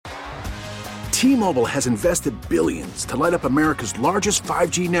T-Mobile has invested billions to light up America's largest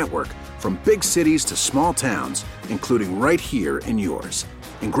 5G network, from big cities to small towns, including right here in yours.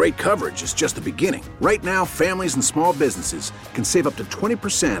 And great coverage is just the beginning. Right now, families and small businesses can save up to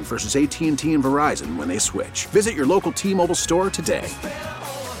 20% versus AT&T and Verizon when they switch. Visit your local T-Mobile store today.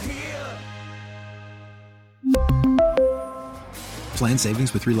 Plan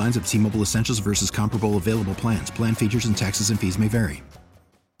savings with 3 lines of T-Mobile Essentials versus comparable available plans. Plan features and taxes and fees may vary.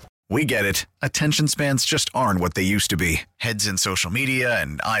 We get it. Attention spans just aren't what they used to be. Heads in social media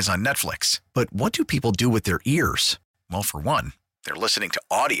and eyes on Netflix. But what do people do with their ears? Well, for one, they're listening to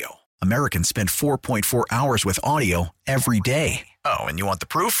audio. Americans spend 4.4 hours with audio every day. Oh, and you want the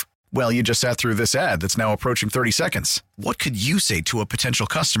proof? Well, you just sat through this ad that's now approaching 30 seconds. What could you say to a potential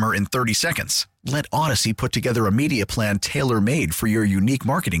customer in 30 seconds? Let Odyssey put together a media plan tailor-made for your unique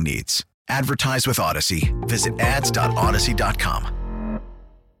marketing needs. Advertise with Odyssey. Visit ads.odyssey.com.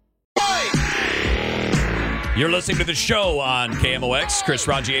 You're listening to the show on KMOX. Chris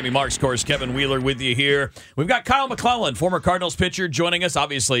Ranji, Amy Marks, of course, Kevin Wheeler with you here. We've got Kyle McClellan, former Cardinals pitcher, joining us.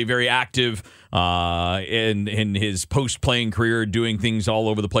 Obviously very active in his post-playing career, doing things all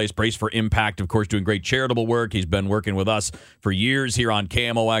over the place. Brace for Impact, of course, doing great charitable work. He's been working with us for years here on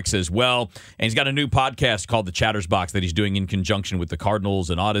KMOX as well. And he's got a new podcast called The Chatter's Box that he's doing in conjunction with the Cardinals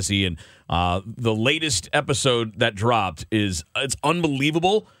and Odyssey. And the latest episode that dropped it's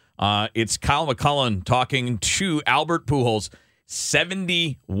unbelievable. It's Kyle McClellan talking to Albert Pujols,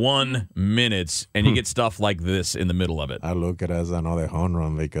 71 minutes, and you get stuff like this in the middle of it. I look at it as another home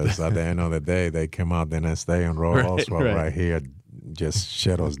run because at the end of the day, they came out the next day and Roy Oswalt right here just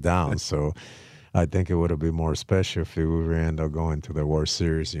shut us down. So I think it would have been more special if we would end up going to the World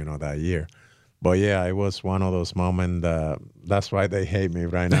Series, that year. But, yeah, it was one of those moments. That's why they hate me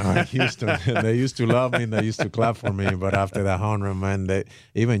right now in Houston. They used to love me and they used to clap for me. But after the home run, man,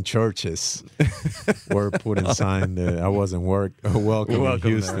 even churches were putting sign that I wasn't welcome in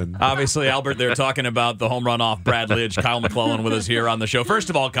Houston. There. Obviously, Albert, they're talking about the home run off Brad Lidge. Kyle McClellan with us here on the show. First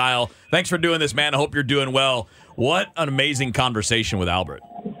of all, Kyle, thanks for doing this, man. I hope you're doing well. What an amazing conversation with Albert.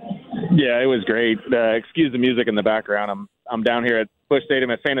 Yeah, it was great. Excuse the music in the background. I'm down here at Busch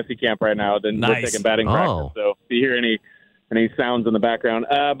Stadium at fantasy camp right now. Then we're taking batting practice. So if you hear any sounds in the background,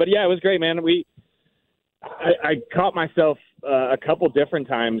 but yeah, it was great, man. I caught myself a couple different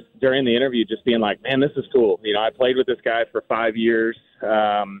times during the interview just being like, man, this is cool. I played with this guy for 5 years,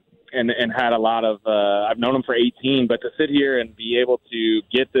 and had a lot of. I've known him for 18, but to sit here and be able to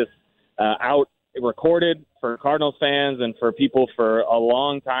get this out recorded for Cardinals fans and for people for a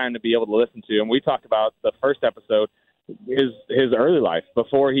long time to be able to listen to. And we talked about the first episode. His early life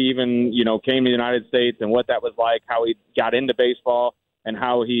before he even came to the United States and what that was like, how he got into baseball and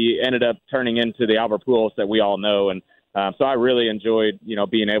how he ended up turning into the Albert Pujols that we all know. And so I really enjoyed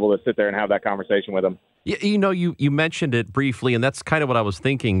being able to sit there and have that conversation with him. You mentioned it briefly, and that's kind of what I was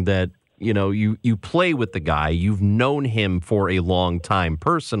thinking, that you play with the guy, you've known him for a long time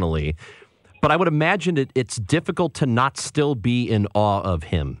personally, but I would imagine it's difficult to not still be in awe of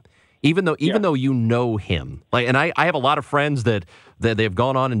him. Even though you know him, and I have a lot of friends that they've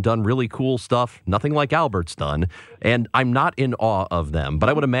gone on and done really cool stuff, nothing like Albert's done, and I'm not in awe of them. But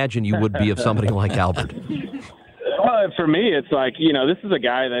I would imagine you would be of somebody like Albert. Well, for me, it's like this is a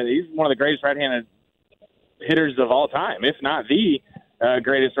guy that he's one of the greatest right-handed hitters of all time, if not the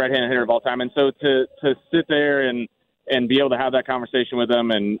greatest right-handed hitter of all time. And so to sit there and be able to have that conversation with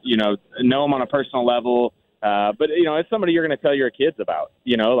him, and know him on a personal level. But, it's somebody you're going to tell your kids about,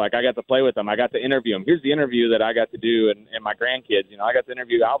 like I got to play with them. I got to interview him. Here's the interview that I got to do and my grandkids. I got to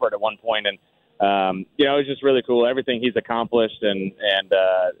interview Albert at one point, and, it was just really cool. Everything he's accomplished and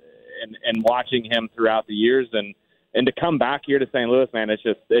watching him throughout the years and to come back here to St. Louis, man, it's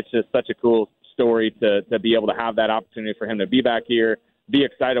just such a cool story to be able to have that opportunity for him to be back here, be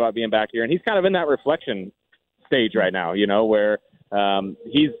excited about being back here. And he's kind of in that reflection stage right now, where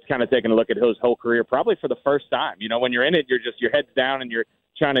he's kind of taking a look at his whole career probably for the first time. When you're in it, your head's down and you're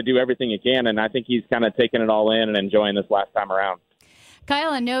trying to do everything you can. And I think he's kind of taking it all in and enjoying this last time around.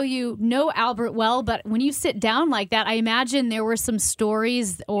 Kyle, I know you know Albert well, but when you sit down like that, I imagine there were some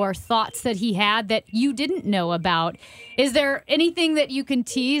stories or thoughts that he had that you didn't know about. Is there anything that you can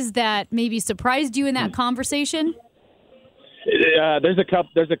tease that maybe surprised you in that conversation? There's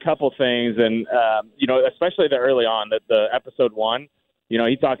a couple things, and especially the early on, that the episode 1,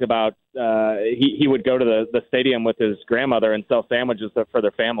 he talked about he would go to the stadium with his grandmother and sell sandwiches for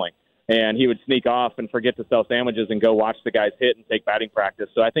their family, and he would sneak off and forget to sell sandwiches and go watch the guys hit and take batting practice.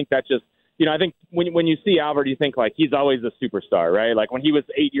 So I think that just I think when you see Albert, you think like he's always a superstar, right? Like when he was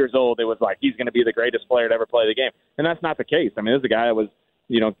 8 years old, it was like he's going to be the greatest player to ever play the game, and that's not the case. I mean, this is a guy that was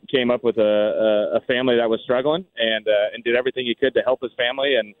came up with a family that was struggling and did everything he could to help his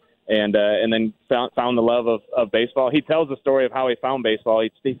family and then found the love of baseball. He tells the story of how he found baseball.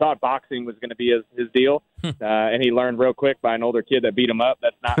 He thought boxing was going to be his deal, and he learned real quick by an older kid that beat him up.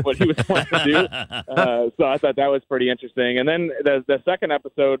 That's not what he was wanting to do. So I thought that was pretty interesting. And then the second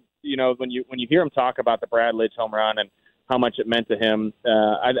episode, when you hear him talk about the Brad Lidge home run and how much it meant to him,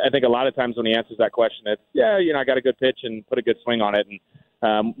 I think a lot of times when he answers that question, it's, I got a good pitch and put a good swing on it.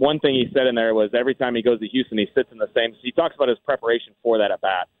 And one thing he said in there was every time he goes to Houston, he sits in the same. He talks about his preparation for that at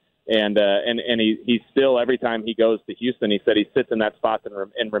bat. And he still, every time he goes to Houston, he said he sits in that spot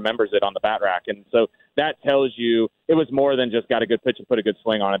and remembers it on the bat rack. And so that tells you it was more than just got a good pitch and put a good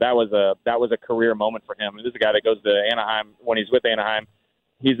swing on it. That was a career moment for him. And this is a guy that goes to Anaheim when he's with Anaheim.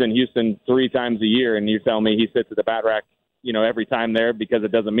 He's in Houston 3 times a year, and you tell me he sits at the bat rack, every time there because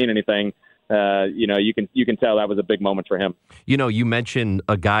it doesn't mean anything. You can tell that was a big moment for him. You mentioned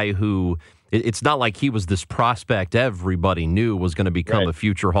a guy who. It's not like he was this prospect everybody knew was going to become a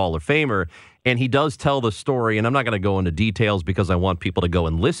future Hall of Famer. And he does tell the story, and I'm not going to go into details because I want people to go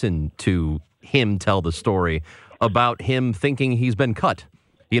and listen to him tell the story about him thinking he's been cut,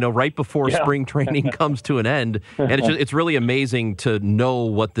 right before spring training comes to an end. And it's really amazing to know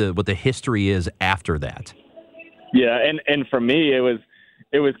what the history is after that. Yeah, and for me,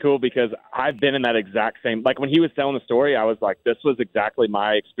 it was cool because I've been in that exact same, like when he was telling the story, I was like, this was exactly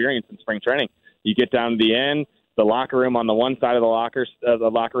my experience in spring training. You get down to the end, the locker room on the one side of the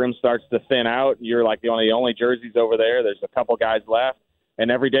locker room starts to thin out. You're like the only jerseys over there. There's a couple guys left. And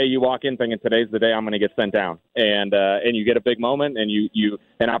every day you walk in thinking today's the day I'm going to get sent down. And you get a big moment and you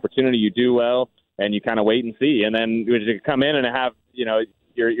an opportunity, you do well, and you kind of wait and see. And then you come in and have,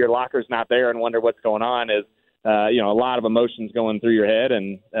 your locker's not there and wonder what's going on is, a lot of emotions going through your head.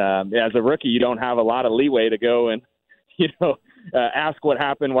 And as a rookie, you don't have a lot of leeway to go and, ask what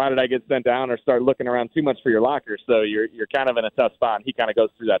happened, why did I get sent down, or start looking around too much for your locker. So you're kind of in a tough spot. And he kind of goes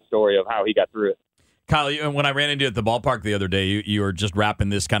through that story of how he got through it. Kyle, when I ran into you at the ballpark the other day, you were just wrapping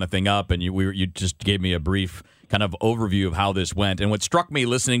this kind of thing up, and you just gave me a brief kind of overview of how this went. And what struck me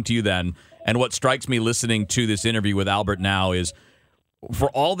listening to you then, and what strikes me listening to this interview with Albert now is,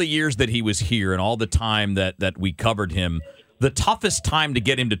 for all the years that he was here and all the time that we covered him, the toughest time to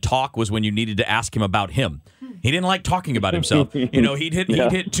get him to talk was when you needed to ask him about him. He didn't like talking about himself. He'd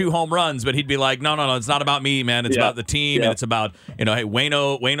hit 2 home runs, but he'd be like, no, it's not about me, man. It's about the team, and it's about, hey,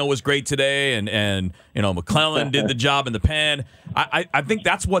 Waino was great today, and McClellan did the job in the pen. I think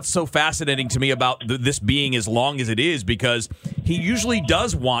that's what's so fascinating to me about this being as long as it is, because he usually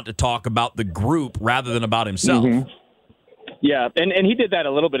does want to talk about the group rather than about himself. Mm-hmm. Yeah, and he did that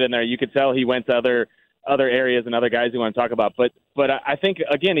a little bit in there. You could tell he went to other areas and other guys he want to talk about. But I think,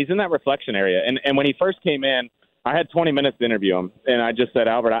 again, he's in that reflection area. And when he first came in, I had 20 minutes to interview him. And I just said,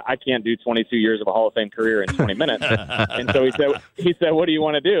 Albert, I can't do 22 years of a Hall of Fame career in 20 minutes. And so he said, what do you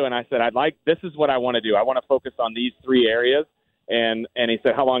want to do? And I said, this is what I want to do. I want to focus on these 3 areas. And he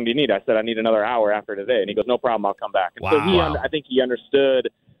said, how long do you need? I said, I need another hour after today. And he goes, no problem, I'll come back. And so I think he understood,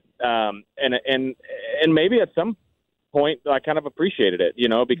 and maybe at some point I kind of appreciated it,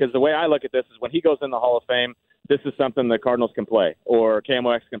 because the way I look at this is when he goes in the Hall of Fame, this is something the Cardinals can play or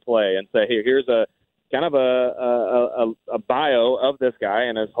KMOX can play and say, hey, here's a kind of a bio of this guy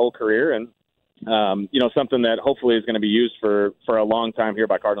and his whole career, and something that hopefully is going to be used for a long time here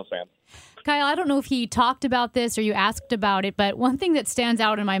by Cardinals fans. Kyle, I don't know if he talked about this or you asked about it, but one thing that stands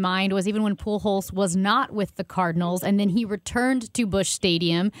out in my mind was even when Pujols was not with the Cardinals and then he returned to Busch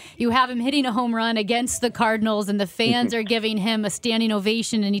Stadium, you have him hitting a home run against the Cardinals and the fans are giving him a standing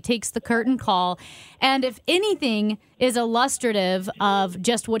ovation and he takes the curtain call. And if anything is illustrative of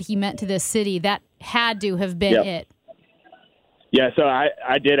just what he meant to this city, that had to have been it. Yeah, so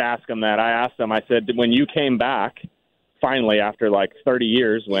I did ask him that. I asked him, I said, when you came back, finally, after like 30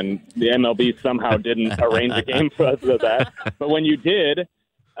 years, when the MLB somehow didn't arrange a game for us with that. But when you did,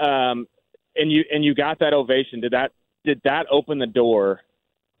 and you got that ovation, did that open the door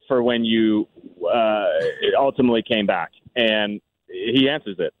for when you ultimately came back? And he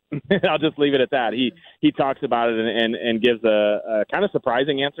answers it. I'll just leave it at that. He talks about it and gives a kind of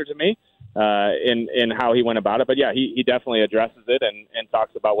surprising answer to me in how he went about it. But yeah, he definitely addresses it and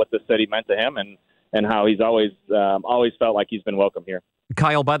talks about what the city meant to him and how he's always felt like he's been welcome here.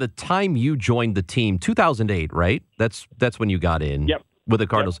 Kyle, by the time you joined the team, 2008, right? That's when you got in with the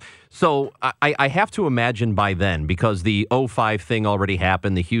Cardinals. Yep. So I have to imagine by then, because the 2005 thing already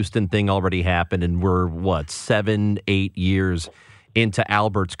happened, the Houston thing already happened, and we're, 7-8 years into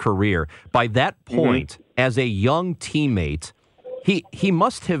Albert's career. By that point, as a young teammate, he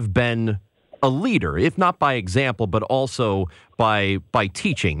must have been a leader, if not by example, but also by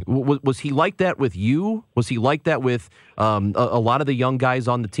teaching. Was he like that with you? Was he like that with a lot of the young guys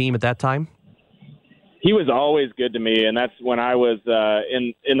on the team at that time? He was always good to me, and that's when I was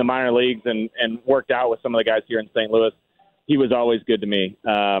in the minor leagues and worked out with some of the guys here in St. Louis. He was always good to me.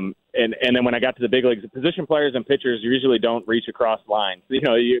 And then when I got to the big leagues, position players and pitchers usually don't reach across lines.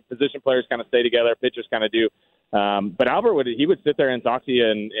 Position players kind of stay together, pitchers kind of do. But Albert would sit there and talk to you,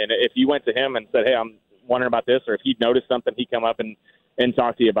 and if you went to him and said, "Hey, I'm wondering about this," or if he'd noticed something, he'd come up and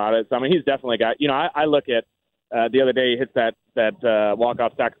talk to you about it. So I mean, he's definitely got. I look at the other day he hits that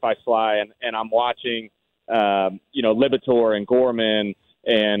walk-off sacrifice fly, and I'm watching Libator and Gorman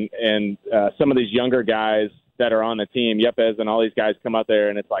and some of these younger guys that are on the team, Yepes and all these guys come out there,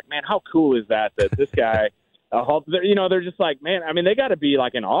 and it's like, man, how cool is that this guy, they're just like, man, I mean, they got to be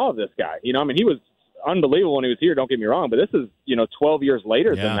like in awe of this guy. I mean, he was unbelievable when he was here, don't get me wrong, but this is, 12 years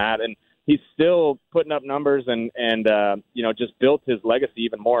later than that, and he's still putting up numbers and just built his legacy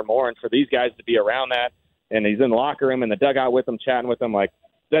even more and more. And for these guys to be around that, and he's in the locker room in the dugout with them, chatting with them, like,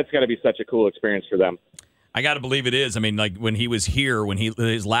 that's got to be such a cool experience for them. I got to believe it is. I mean, like when he was here,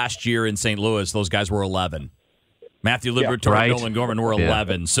 his last year in St. Louis, those guys were 11. Matthew Liberatore, Nolan Gorman were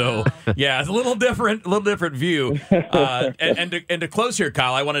 11. So, yeah, it's a little different view. And to close here,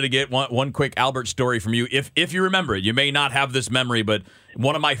 Kyle, I wanted to get one quick Albert story from you. If you remember it, you may not have this memory, but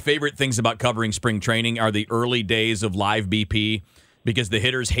one of my favorite things about covering spring training are the early days of live BP, because the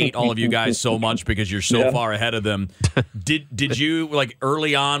hitters hate all of you guys so much because you're so far ahead of them. Did you, like,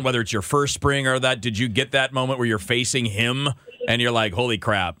 early on, whether it's your first spring or that, did you get that moment where you're facing him and you're like, holy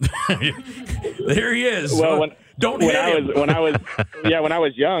crap, there he is. Well, when I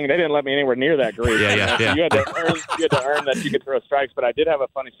was young, they didn't let me anywhere near that group. Yeah. You had to earn that you could throw strikes. But I did have a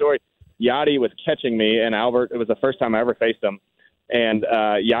funny story. Yachty was catching me, and Albert. It was the first time I ever faced him, and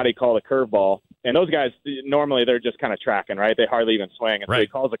Yachty called a curveball. And those guys normally they're just kind of tracking, right? They hardly even swing, and so he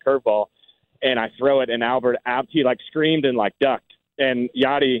calls a curveball, and I throw it, and Albert he like screamed and like ducked, and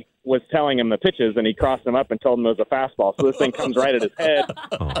Yachty was telling him the pitches, and he crossed them up and told him it was a fastball. So this thing comes right at his head,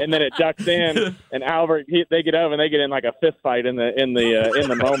 and then it ducks in, and Albert, they get over and they get in like a fist fight in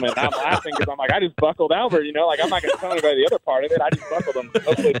the moment. I'm laughing because I'm like, I just buckled Albert, like I'm not going to tell anybody the other part of it. I just buckled him.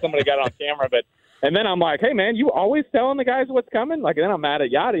 Hopefully somebody got it on camera, and then I'm like, hey man, you always telling the guys what's coming? Like, and then I'm mad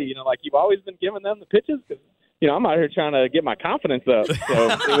at Yachty, like you've always been giving them the pitches because I'm out here trying to get my confidence up. So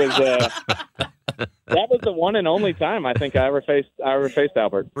it was. That was the one and only time I think I ever faced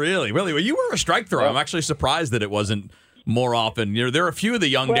Albert. Really? Well, you were a strike thrower. I'm actually surprised that it wasn't more often. There were a few of the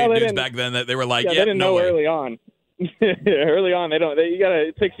young dudes back then that they were like, they didn't know early on. Early on, they don't.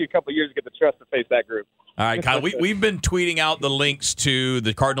 It takes you a couple of years to get the trust to face that group. All right, Kyle, we've been tweeting out the links to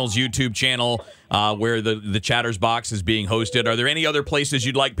the Cardinals YouTube channel where the Chatters Box is being hosted. Are there any other places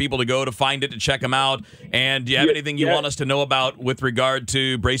you'd like people to go to find it, to check them out? And do you have anything you want us to know about with regard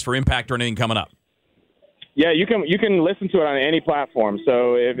to Brace for Impact or anything coming up? Yeah, you can listen to it on any platform.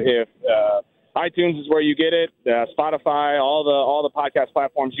 So if iTunes is where you get it, Spotify, all the podcast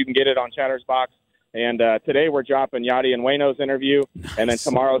platforms, you can get it on Chatters Box. And today we're dropping Yachty and Waino's interview, and then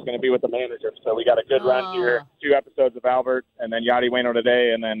tomorrow's going to be with the manager. So we got a good run here, 2 episodes of Albert, and then Yachty, Waino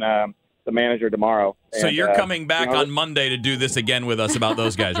today, and then the manager tomorrow. So you're coming back on Monday to do this again with us about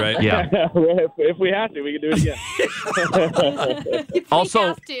those guys, right? Yeah. If we have to, we can do it again. Also,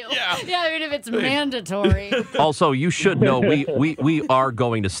 have to. Yeah, even if it's mandatory. Also, you should know we are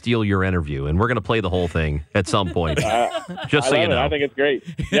going to steal your interview, and we're going to play the whole thing at some point. Just so you know. I think it's great.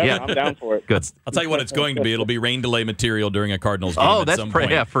 Yeah, I'm down for it. Good. I'll tell you what it's going to be. It'll be rain delay material during a Cardinals game at some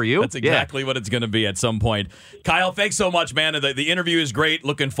point. Yeah, for you? That's exactly what it's going to be at some point. Kyle, thanks so much, man. The interview is great.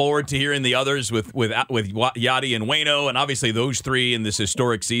 Looking forward to hearing the others with Yachty and Waino, and obviously those three in this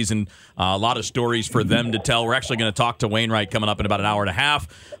historic season. A lot of stories for them to tell. We're actually going to talk to Wainwright coming up in about an hour and a half.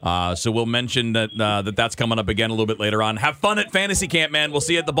 So we'll mention that's coming up again a little bit later on. Have fun at Fantasy Camp, man. We'll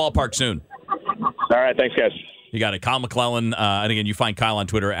see you at the ballpark soon. All right, thanks, guys. You got it. Kyle McClellan. And again, you find Kyle on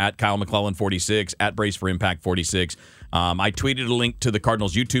Twitter at Kyle McClellan46, at Brace for Impact 46. I tweeted a link to the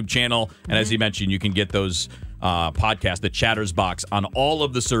Cardinals YouTube channel, and as you mentioned, you can get those podcasts, the Chatters Box, on all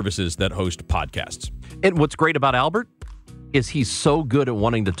of the services that host podcasts. And what's great about Albert is he's so good at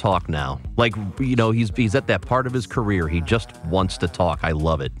wanting to talk now. Like, he's at that part of his career. He just wants to talk. I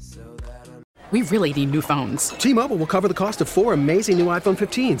love it. We really need new phones. T-Mobile will cover the cost of 4 amazing new iPhone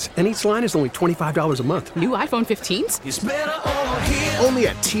 15s, and each line is only $25 a month. New iPhone 15s? It's better over here. Only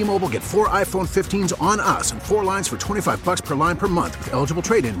at T-Mobile, get 4 iPhone 15s on us and 4 lines for $25 per line per month with eligible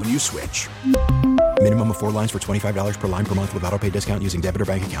trade-in when you switch. Minimum of 4 lines for $25 per line per month with autopay discount using debit or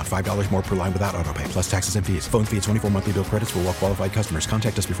bank account. $5 more per line without autopay, plus taxes and fees. Phone fee at 24 monthly bill credits for well qualified customers.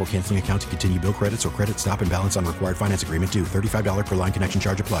 Contact us before canceling account to continue bill credits or credit stop and balance on required finance agreement due. $35 per line connection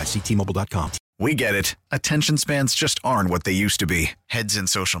charge applies. See T-Mobile.com. We get it. Attention spans just aren't what they used to be. Heads in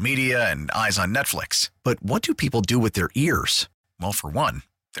social media and eyes on Netflix. But what do people do with their ears? Well, for one,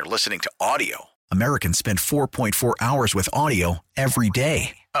 they're listening to audio. Americans spend 4.4 hours with audio every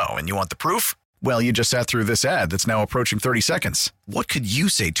day. Oh, and you want the proof? Well, you just sat through this ad that's now approaching 30 seconds. What could you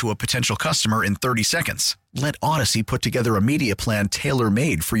say to a potential customer in 30 seconds? Let Odyssey put together a media plan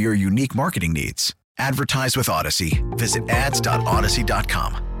tailor-made for your unique marketing needs. Advertise with Odyssey. Visit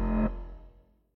ads.odyssey.com.